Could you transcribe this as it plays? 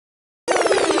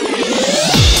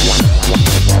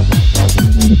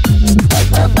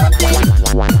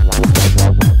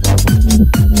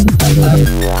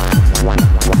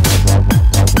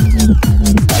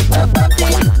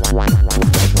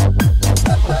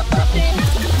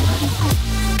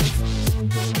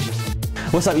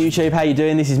What's up YouTube, how you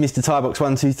doing? This is Mr.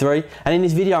 Tybox123 and in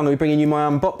this video I'm going to be bringing you my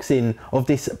unboxing of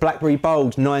this BlackBerry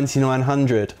Bold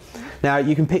 9900. Now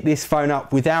you can pick this phone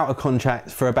up without a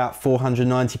contract for about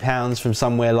 £490 from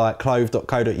somewhere like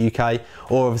clove.co.uk,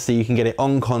 or obviously you can get it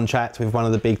on contract with one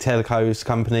of the big telecos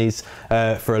companies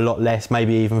for a lot less,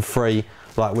 maybe even free,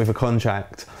 like with a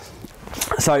contract.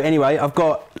 So anyway, I've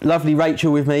got lovely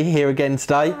Rachel with me here again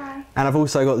today. Hi. And I've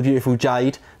also got the beautiful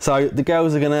Jade. So the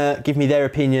girls are going to give me their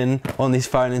opinion on this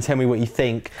phone and tell me what you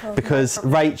think. Because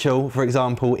Rachel, for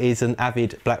example, is an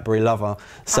avid BlackBerry lover.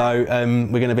 So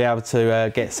we're going to be able to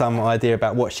get some idea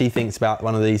about what she thinks about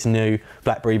one of these new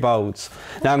BlackBerry Bolds.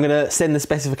 Now I'm going to send the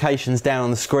specifications down on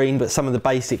the screen, but some of the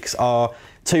basics are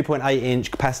 2.8-inch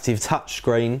capacitive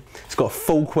touchscreen. It's got a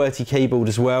full QWERTY keyboard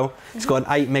as well. It's got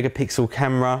an 8-megapixel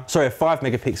camera, sorry, a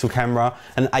 5-megapixel camera,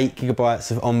 and 8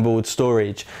 GB of onboard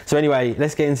storage. So anyway,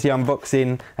 let's get into the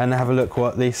unboxing and have a look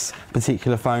what this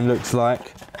particular phone looks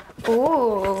like.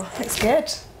 Ooh, it's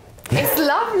good. It's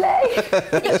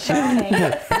lovely. It's shiny.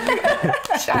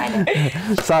 Shiny.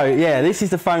 So yeah, this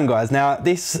is the phone, guys. Now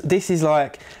this is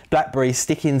like BlackBerry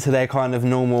sticking to their kind of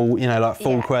normal, you know, like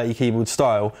full QWERTY keyboard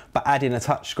style, but adding a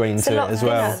touchscreen to it as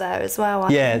well. Though, as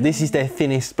well. Yeah, this is their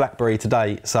thinnest BlackBerry to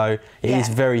date, so it is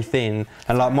very thin.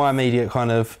 And like my immediate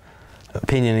kind of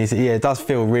opinion is, yeah, it does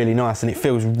feel really nice, and it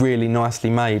feels really nicely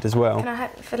made as well. Can I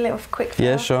have a little quick feel?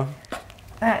 Yeah, sure.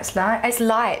 That's light. It's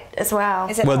light as well.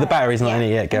 Is it well, light? The battery's not in it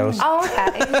yet, girls. Oh,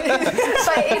 okay. But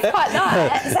it is quite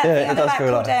light. Is that the other back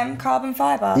called carbon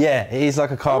fibre? Yeah, it is like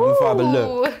a carbon fibre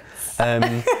look.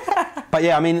 But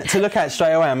yeah, I mean, to look at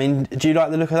straight away, I mean, do you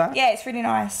like the look of that? Yeah, it's really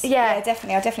nice. Yeah,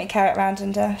 definitely. I'll definitely carry it around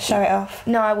and show it off.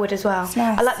 No, I would as well. It's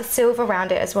nice. I like the silver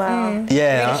around it as well.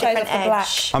 Yeah. Really shows off the black.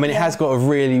 I mean, it has got a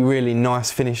really, really nice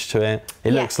finish to it.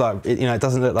 It looks like, you know, it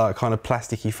doesn't look like a kind of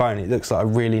plasticky phone. It looks like a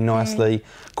really nicely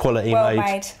quality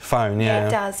made phone. Yeah,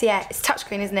 it does. Yeah, it's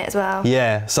touchscreen, isn't it, as well?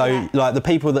 Yeah. So like the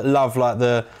people that love like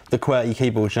the QWERTY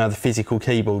keyboard, you know, the physical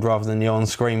keyboard rather than the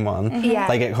on-screen one,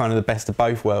 they get kind of the best of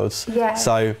both worlds. Yeah.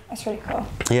 So that's really cool.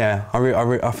 Yeah,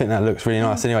 I think that looks really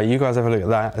nice. Anyway, you guys have a look at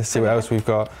that. Let's see what else we've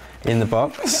got in the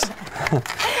box.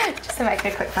 Just to make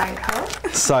a quick phone call.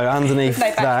 So underneath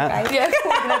that, yeah,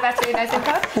 no battery, no SIM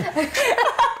card.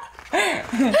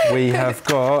 we have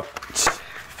got,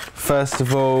 first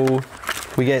of all,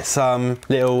 we get some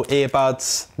little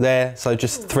earbuds there, so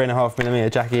just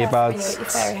 3.5mm jack earbuds.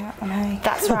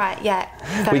 That's right,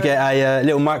 yeah. We get a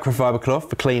little microfiber cloth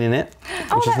for cleaning it,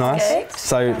 which is nice. Good.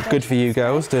 So good for you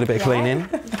girls, doing a bit of cleaning.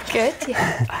 Good,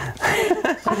 yeah.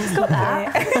 I just got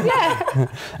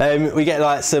that. Yeah. We get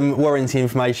like some warranty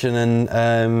information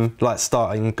and like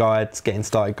getting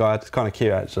started guide. It's kind of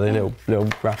cute actually, little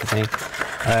wrapper thing,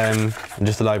 and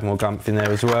just a load more gumph in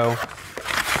there as well.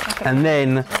 And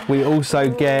then we also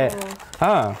get,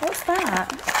 what's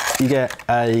that? You get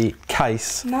a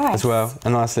case as well, a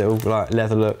nice little like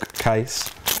leather look case.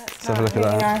 Let's have a look at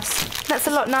that. Nice. That's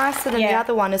a lot nicer than the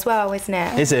other one as well, isn't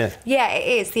it? Is it? Yeah, it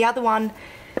is. The other one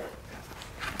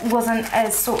wasn't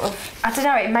as sort of, I don't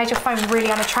know, it made your phone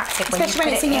really unattractive. Especially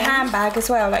when it's in your handbag as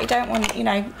well, like you don't want, you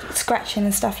know, scratching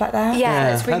and stuff like that.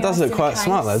 Yeah, it's really that does look quite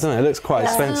smart though, doesn't it? It looks quite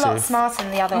expensive. It's a lot smarter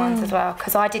than the other ones as well,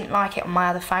 because I didn't like it on my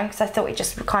other phone, because I thought it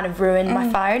just kind of ruined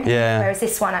my phone. Yeah. Whereas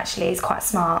this one actually is quite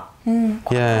smart.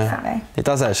 Yeah, it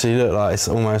does actually look like it's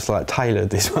almost like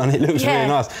tailored, this one. It looks really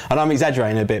nice. And I'm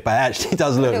exaggerating a bit, but it actually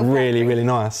does look really, really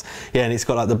nice. Yeah, and it's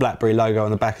got like the BlackBerry logo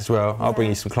on the back as well. I'll bring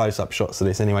you some close-up shots of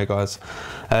this anyway, guys.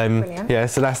 Yeah,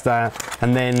 so that's that.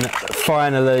 And then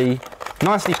finally,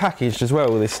 nicely packaged as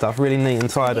well with this stuff, really neat and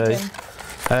tidy.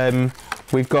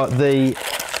 We've got the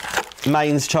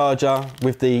mains charger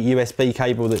with the USB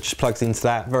cable that just plugs into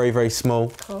that. Very, very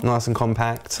small, nice and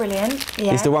compact. Brilliant.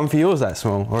 Yeah. Is the one for yours that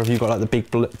small, or have you got like the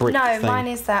big brick thing? No, mine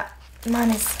is that.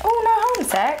 Mine is. Oh no, hold on a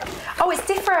sec. Oh, it's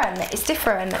different. It's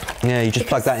different. Yeah, you just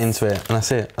plug that into it, and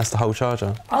that's it. That's the whole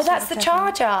charger. Oh, that's the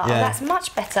charger. Yeah. Oh, that's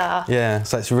much better. Yeah,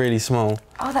 so it's really small.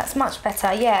 Oh, that's much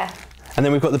better. Yeah. And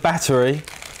then we've got the battery.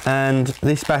 And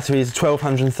this battery is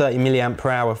 1230 milliamp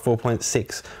per hour,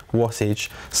 4.6 wattage.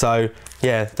 So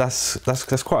yeah, that's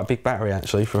quite a big battery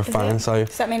actually for a phone. So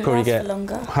does that mean probably it lasts for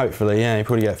longer? Hopefully, yeah, you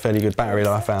probably get fairly good battery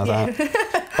life out of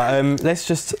that. But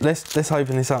let's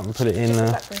open this up and put it in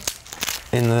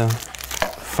the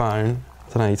phone.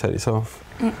 I don't know how you take this off.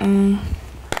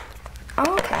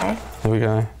 Oh, okay. There we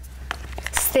go.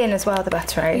 Thin as well, the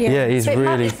battery. Yeah, it is so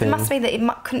really thin. It must mean that it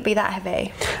couldn't be that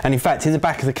heavy. And in fact, in the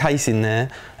back of the case in there,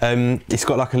 it's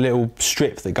got like a little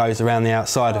strip that goes around the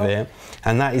outside of it,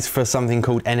 and that is for something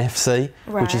called NFC,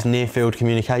 which is near field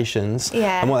communications.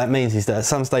 Yeah. And what that means is that at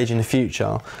some stage in the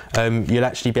future, you'll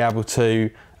actually be able to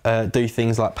do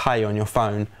things like pay on your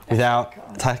phone without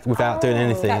doing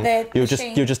anything. Like you'll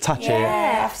just touch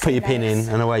it, put your pin in,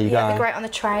 and away you go. It'd be great on the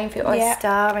train for your Oyster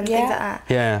and things like that.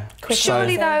 Yeah.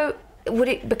 Surely though, would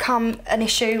it become an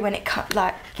issue when it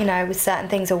with certain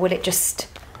things, or would it just?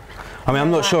 I mean,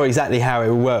 I'm not sure exactly how it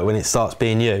will work when it starts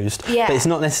being used, but it's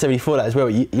not necessarily for that as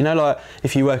well. You know, like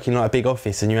if you work in like a big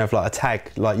office and you have like a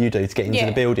tag like you do to get into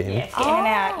the building, get in and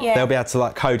out, they'll be able to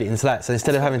like code it into that. So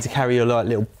instead of having to carry your like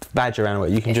little badge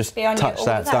around, you can just touch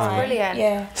that. That's brilliant.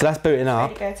 Yeah. So that's booting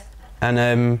up. Really good.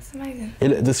 And it's amazing.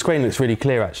 The screen looks really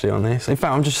clear actually on this. In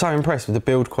fact, I'm just so impressed with the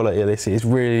build quality of this. It's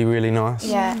really, really nice.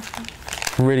 Yeah.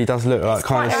 It really does look like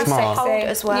kind of smart. Sexy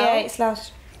as well. Yeah, it's lush.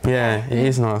 Yeah, it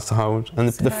is nice to hold, and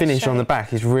the finish on the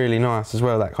back is really nice as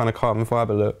well. That kind of carbon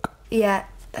fibre look. Yeah,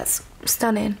 that's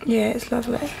stunning. Yeah, it's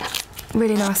lovely.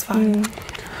 Really nice phone.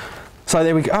 So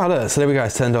there we go. Oh look, so there we go.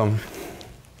 It's turned on,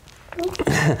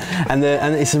 and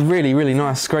it's a really, really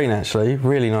nice screen actually.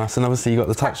 Really nice, and obviously you got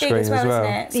the touch screen as well.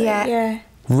 Isn't it? So, yeah.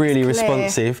 Really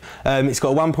responsive. It's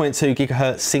got a 1.2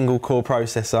 gigahertz single core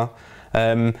processor,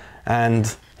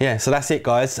 and. Yeah, so that's it,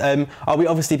 guys. I'll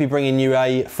obviously be bringing you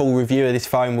a full review of this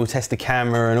phone. We'll test the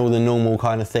camera and all the normal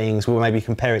kind of things. We'll maybe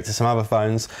compare it to some other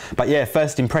phones. But yeah,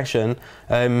 first impression,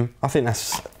 I think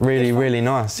that's really, really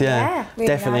nice. Yeah, really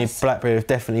definitely nice. BlackBerry have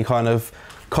definitely kind of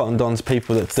cottoned on to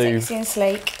people that do sexy and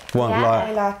sleek. want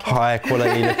like higher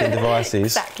quality looking devices.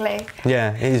 Exactly.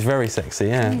 Yeah, it is very sexy.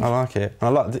 Yeah, I like it.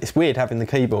 It's weird having the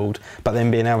keyboard, but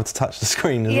then being able to touch the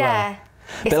screen as well.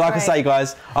 But like I say,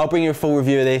 guys, I'll bring you a full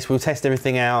review of this. We'll test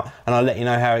everything out and I'll let you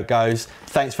know how it goes.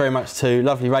 Thanks very much to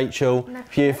lovely Rachel,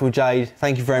 beautiful Jade.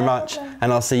 Thank you very much.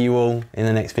 And I'll see you all in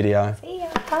the next video. See ya.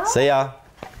 Bye. See ya.